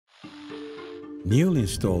Newly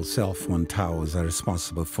installed cell phone towers are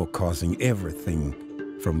responsible for causing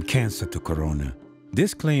everything from cancer to corona.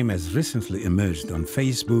 This claim has recently emerged on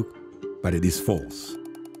Facebook, but it is false.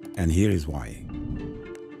 And here is why.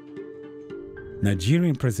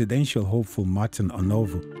 Nigerian presidential hopeful Martin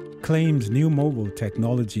Onovo claims new mobile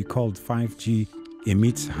technology called 5G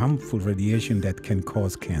emits harmful radiation that can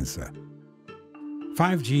cause cancer.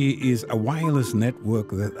 5G is a wireless network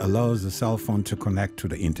that allows the cell phone to connect to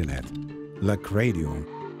the internet. Like radio,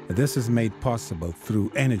 this is made possible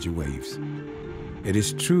through energy waves. It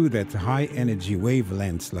is true that high-energy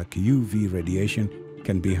wavelengths like UV radiation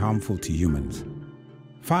can be harmful to humans.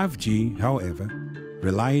 5G, however,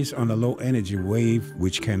 relies on a low-energy wave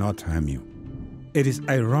which cannot harm you. It is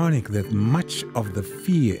ironic that much of the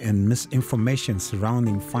fear and misinformation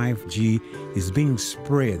surrounding 5G is being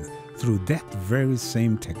spread through that very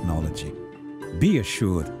same technology. Be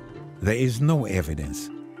assured, there is no evidence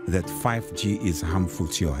that 5G is harmful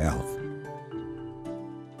to your health.